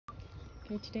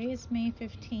So today is May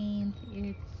 15th.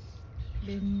 It's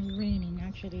been raining.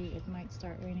 Actually, it might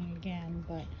start raining again,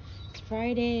 but it's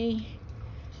Friday,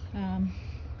 um,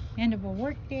 end of a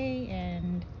work day,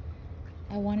 and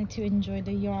I wanted to enjoy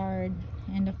the yard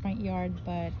and the front yard,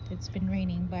 but it's been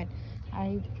raining. But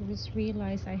I just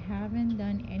realized I haven't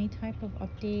done any type of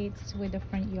updates with the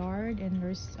front yard, and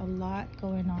there's a lot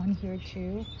going on here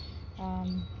too.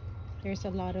 There's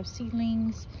a lot of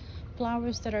seedlings,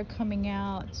 flowers that are coming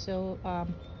out. So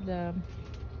the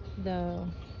the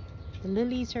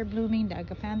lilies are blooming, the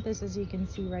agapanthus, as you can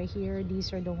see right here.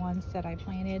 These are the ones that I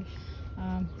planted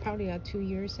probably about 2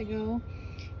 years ago,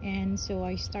 and so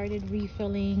I started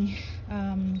refilling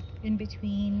in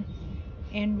between.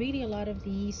 And really, a lot of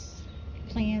these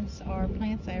plants are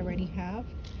plants I already have,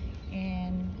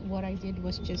 and what I did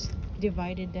was just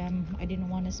divided them. I didn't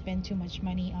want to spend too much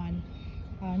money on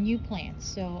new plants.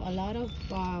 So a lot of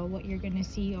what you're gonna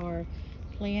see are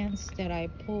plants that I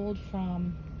pulled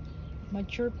from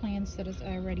mature plants that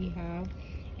I already have,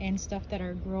 and stuff that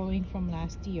are growing from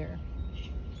last year.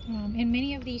 And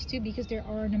many of these too, because they're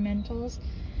ornamentals,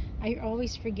 I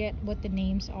always forget what the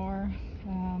names are,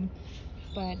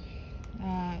 but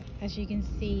as you can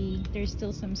see, there's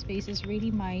still some spaces. Really,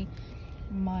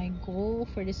 my goal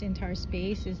for this entire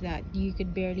space is that you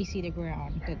could barely see the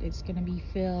ground, that it's going to be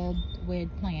filled with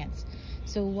plants.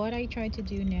 So what I try to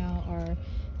do now are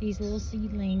these little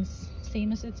seedlings,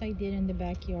 same as I did in the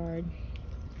backyard.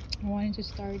 I wanted to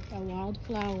start a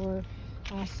wildflower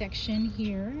section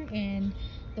here, and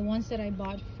the ones that I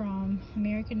bought from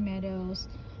American Meadows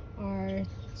are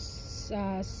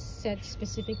set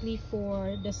specifically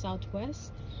for the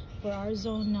Southwest, for our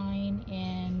zone 9,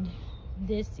 and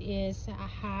this is a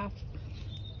half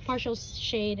partial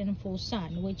shade and full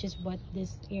sun, which is what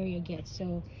this area gets.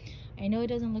 So I know it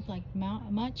doesn't look like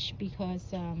much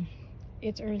because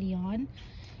it's early on,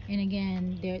 and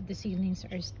again the seedlings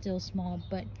are still small.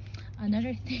 But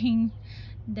another thing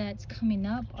that's coming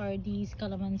up are these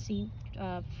calamansi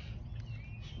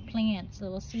plants,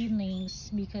 little seedlings,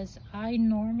 because I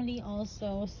normally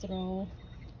also throw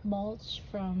mulch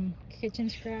from kitchen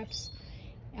scraps,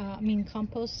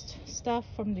 compost stuff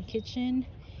from the kitchen,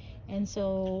 and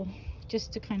so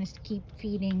just to kind of keep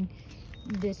feeding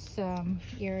this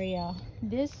area.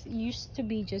 This used to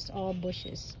be just all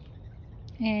bushes,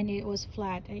 and it was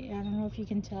flat. I don't know if you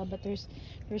can tell, but there's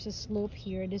a slope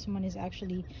here. This one is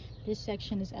actually, this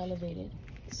section is elevated.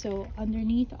 So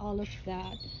underneath all of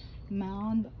that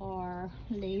mound are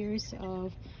layers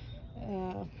of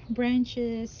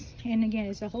branches, and again,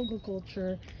 it's a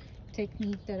hugelkultur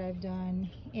technique that I've done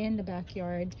in the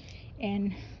backyard.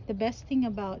 And the best thing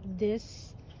about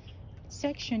this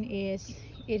section is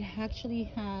it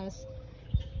actually has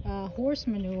horse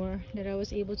manure that I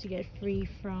was able to get free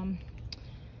from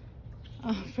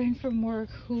a friend from work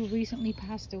who recently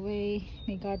passed away.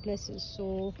 May God bless his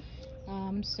soul.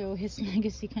 So his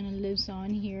legacy kind of lives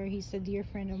on here. He's a dear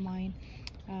friend of mine.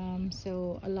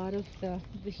 So a lot of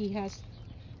he has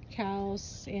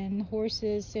cows and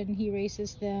horses, and he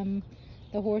raises them,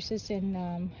 the horses,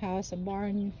 and has a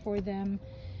barn for them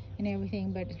and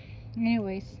everything. But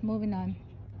anyways, moving on.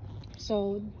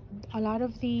 So a lot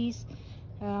of these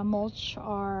mulch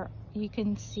are, you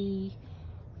can see,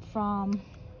 from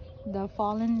the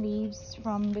fallen leaves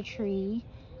from the tree.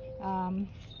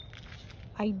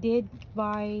 I did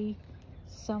buy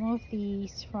some of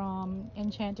these from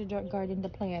Enchanted Garden, the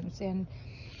plants, and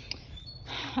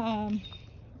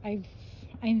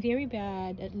I'm very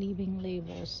bad at leaving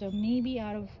labels. So maybe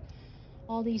out of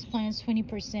all these plants,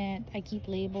 20% I keep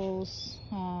labels.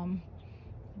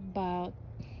 About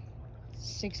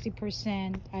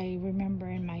 60% I remember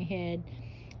in my head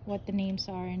what the names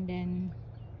are, and then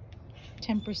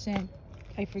 10%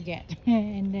 I forget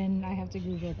and then I have to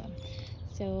Google them.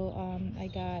 So I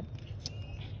got,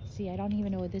 see, I don't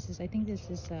even know what this is. I think this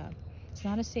is it's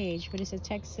not a sage, but it's a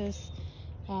Texas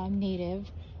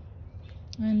native,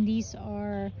 and these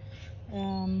are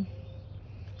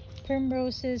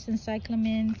primroses and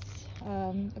cyclamens.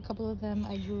 A couple of them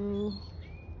I grew,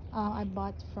 I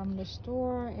bought from the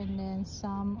store, and then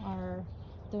some are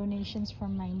donations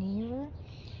from my neighbor.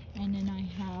 And then I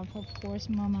have, of course,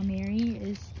 Mama Mary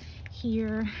is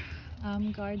here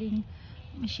guarding.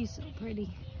 She's so pretty.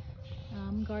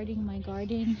 Guarding my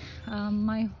garden.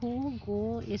 My whole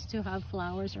goal is to have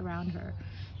flowers around her.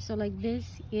 So like this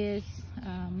is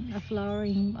a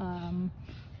flowering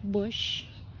bush.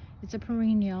 It's a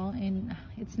perennial, and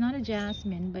it's not a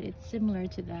jasmine, but it's similar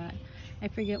to that. I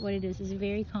forget what it is. It's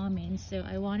very common. So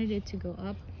I wanted it to go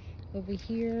up over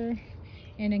here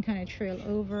and then kind of trail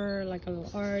over like a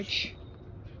little arch,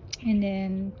 and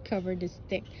then cover this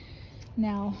stick.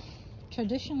 Now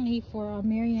traditionally for a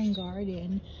Marian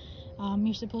garden,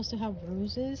 you're supposed to have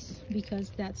roses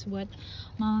because that's what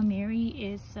Mama Mary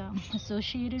is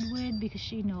associated with, because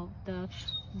she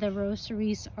the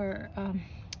rosaries are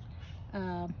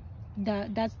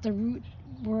that's the root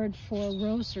word for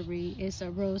rosary, is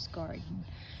a rose garden.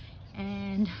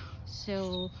 And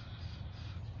so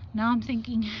now I'm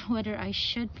thinking whether I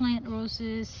should plant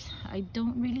roses. I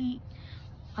don't really,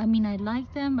 I mean, I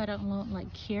like them, but I don't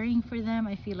like caring for them.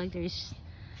 I feel like there's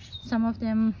some of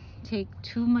them take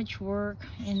too much work,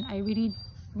 and I really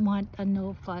want a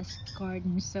no-fuss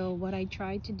garden. So what I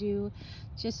try to do,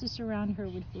 just to surround her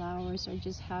with flowers, or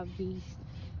just have these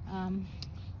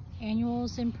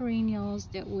annuals and perennials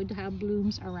that would have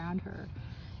blooms around her.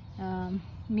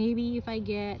 Maybe if I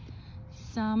get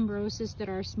some roses that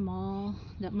are small,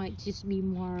 that might just be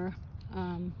more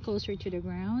closer to the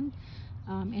ground,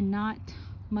 and not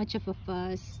much of a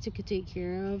fuss to take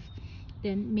care of,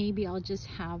 then maybe I'll just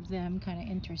have them kind of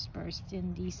interspersed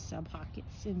in these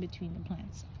pockets in between the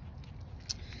plants.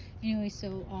 Anyway,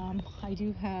 so I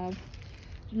do have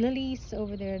lilies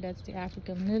over there. That's the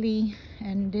African lily,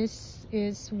 and this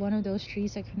is one of those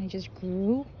trees that kind of just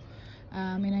grew,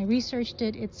 and I researched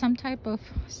it. It's some type of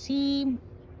sea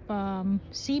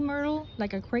myrtle,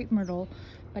 like a crepe myrtle,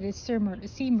 but it's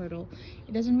sea myrtle.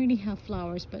 It doesn't really have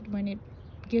flowers, but when it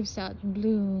gives out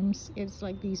blooms, it's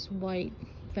like these white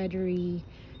feathery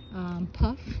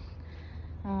puff.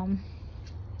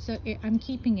 So I'm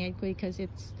keeping it because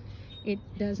it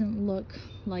doesn't look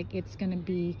like it's gonna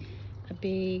be a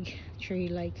big tree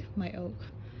like my oak,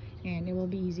 and it will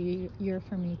be easier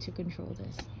for me to control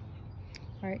this.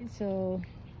 All right, so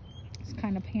let's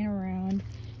kind of pan around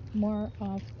more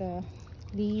of the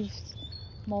leaves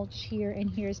mulch here, and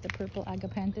here's the purple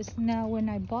agapanthus. Now when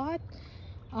I bought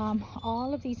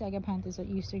all of these agapanthus at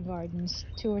Houston Gardens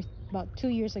about 2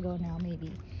 years ago now,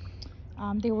 maybe,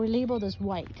 they were labeled as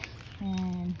white,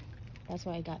 and that's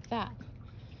why I got that.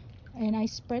 And I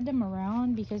spread them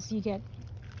around because you get,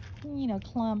 you know,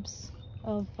 clumps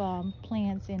of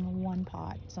plants in one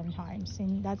pot sometimes,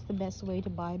 and that's the best way to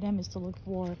buy them, is to look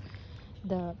for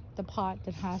the pot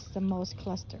that has the most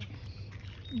cluster.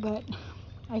 But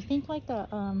I think like the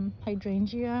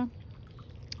hydrangea,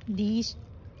 these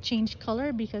change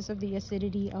color because of the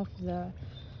acidity of the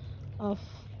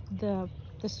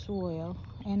soil,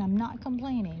 and I'm not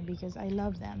complaining because I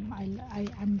love them.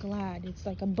 I'm glad. It's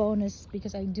like a bonus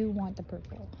because I do want the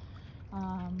purple.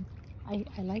 I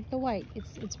like the white.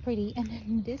 It's pretty. And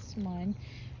then this one,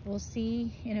 we'll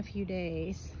see in a few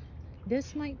days.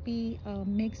 This might be a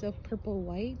mix of purple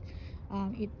white.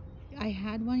 I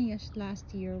had one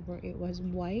last year where it was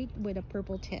white with a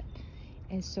purple tip.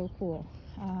 It's so cool.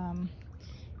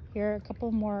 Here are a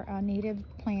couple more native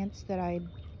plants that I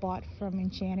bought from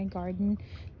Enchanted Garden.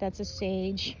 That's a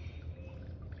sage,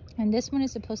 and this one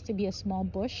is supposed to be a small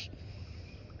bush.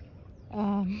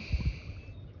 I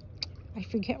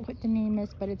forget what the name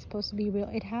is, but it's supposed to be real.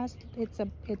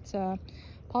 It's a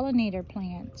pollinator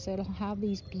plant, so it'll have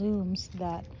these blooms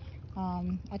that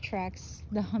attracts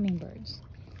the hummingbirds.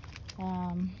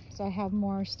 So I have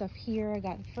more stuff here. I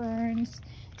got ferns.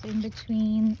 So in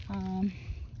between,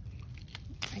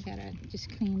 I gotta just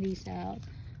clean these out.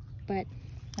 But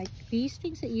like these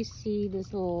things that you see,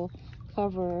 this little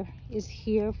cover is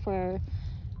here for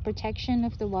protection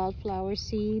of the wildflower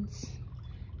seeds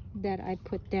that I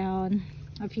put down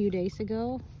a few days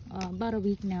ago, about a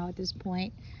week now at this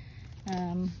point,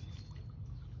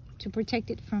 to protect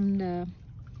it from the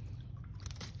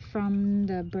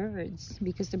birds,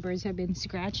 because the birds have been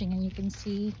scratching. And you can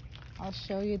see, I'll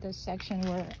show you the section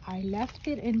where I left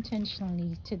it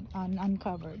intentionally to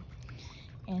uncovered,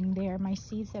 and there are my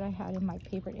seeds that I had in my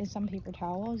paper, in some paper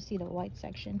towel. You see the white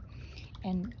section,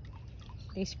 and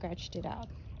they scratched it out.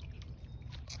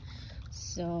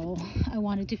 So I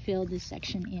wanted to fill this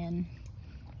section in,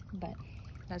 but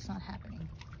that's not happening.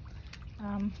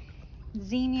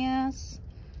 Zinnias,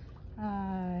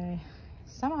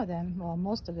 some of them, well,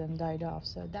 most of them died off,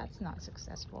 so that's not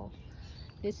successful.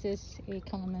 This is a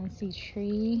calamansi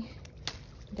tree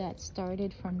that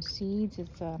started from seeds.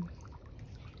 It's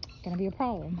gonna be a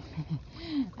problem.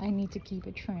 I need to keep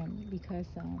it trimmed because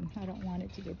I don't want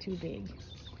it to get too big.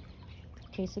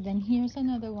 Okay, so then here's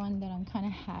another one that I'm kind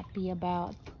of happy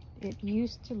about. It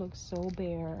used to look so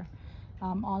bare.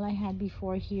 All I had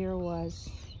before here was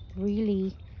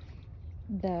really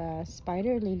the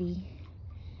spider lily,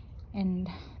 and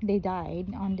they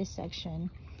died on this section.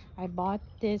 I bought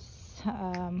this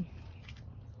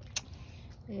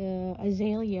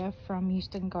azalea from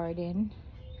Houston Garden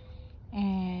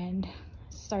and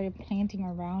started planting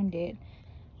around it.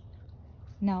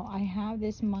 Now I have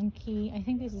this monkey, I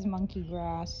think this is monkey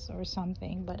grass or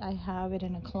something, but I have it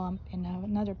in a clump in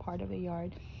another part of the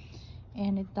yard.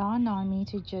 And it dawned on me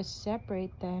to just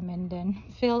separate them and then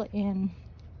fill in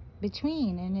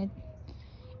between, and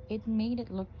it made it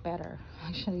look better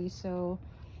actually. So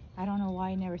I don't know why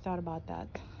I never thought about that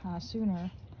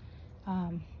sooner,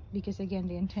 because again,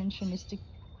 the intention is to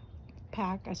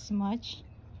pack as much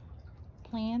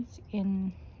plants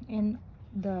in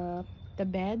the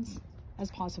beds as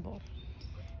possible.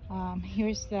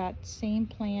 Here's that same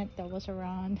plant that was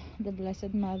around the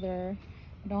Blessed Mother,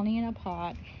 but only in a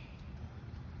pot.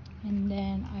 And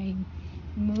then I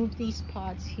moved these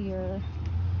pots here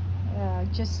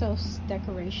just so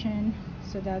decoration.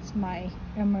 So that's my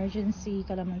emergency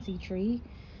calamansi tree,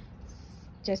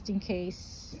 just in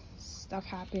case stuff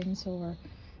happens or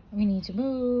we need to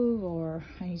move or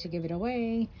I need to give it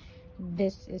away.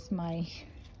 This is my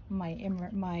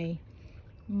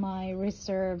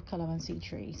reserve calamansi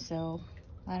tree. So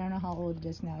I don't know how old it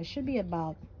is now. It should be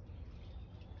about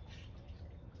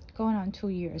going on 2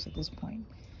 years at this point.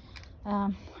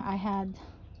 I had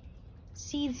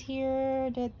seeds here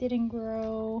that didn't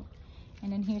grow,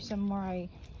 and then here's some more.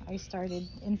 I started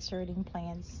inserting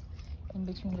plants in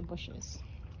between the bushes.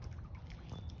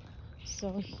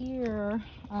 So here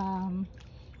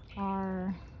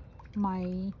are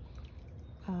my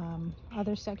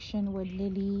other section with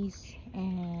lilies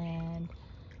and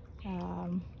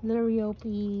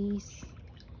liriopes,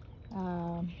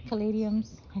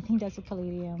 caladiums. I think that's a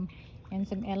caladium, and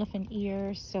some elephant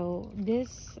ears. So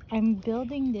this, I'm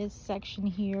building this section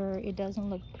here. It doesn't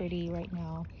look pretty right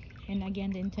now, and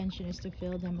again, the intention is to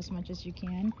fill them as much as you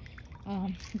can.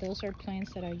 Those are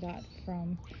plants that I got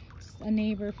from a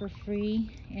neighbor for free,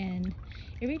 and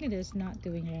it really is not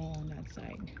doing well on that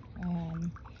side.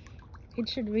 It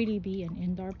should really be an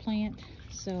indoor plant,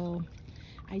 so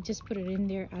I just put it in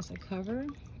there as a cover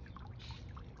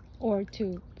or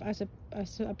as a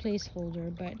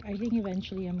placeholder. But I think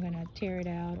eventually I'm gonna tear it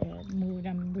out or move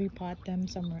them, repot them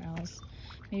somewhere else,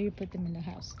 maybe put them in the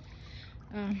house.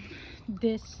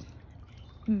 This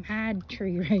mad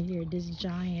tree right here, this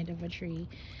giant of a tree,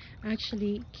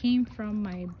 actually came from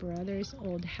my brother's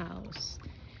old house.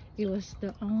 It was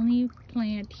the only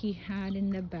plant he had in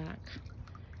the back,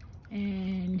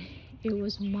 and it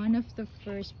was one of the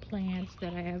first plants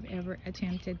that I have ever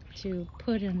attempted to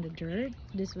put in the dirt.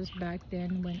 This was back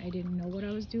then when I didn't know what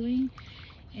I was doing,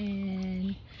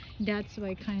 and that's why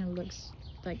it kind of looks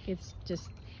like it's just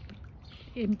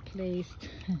in placed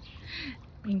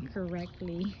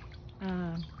incorrectly,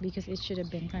 because it should have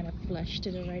been kind of flush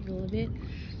to the right a little bit.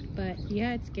 But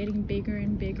yeah, it's getting bigger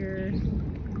and bigger.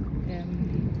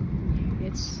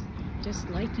 It's just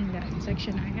liking that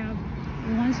section. I have,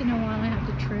 once in a while I have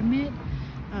to trim it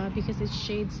because it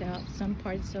shades out some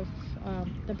parts of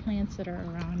the plants that are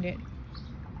around it.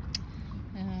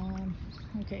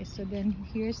 Okay, so then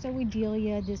here's the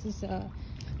Wedelia. This is a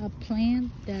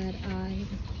plant that I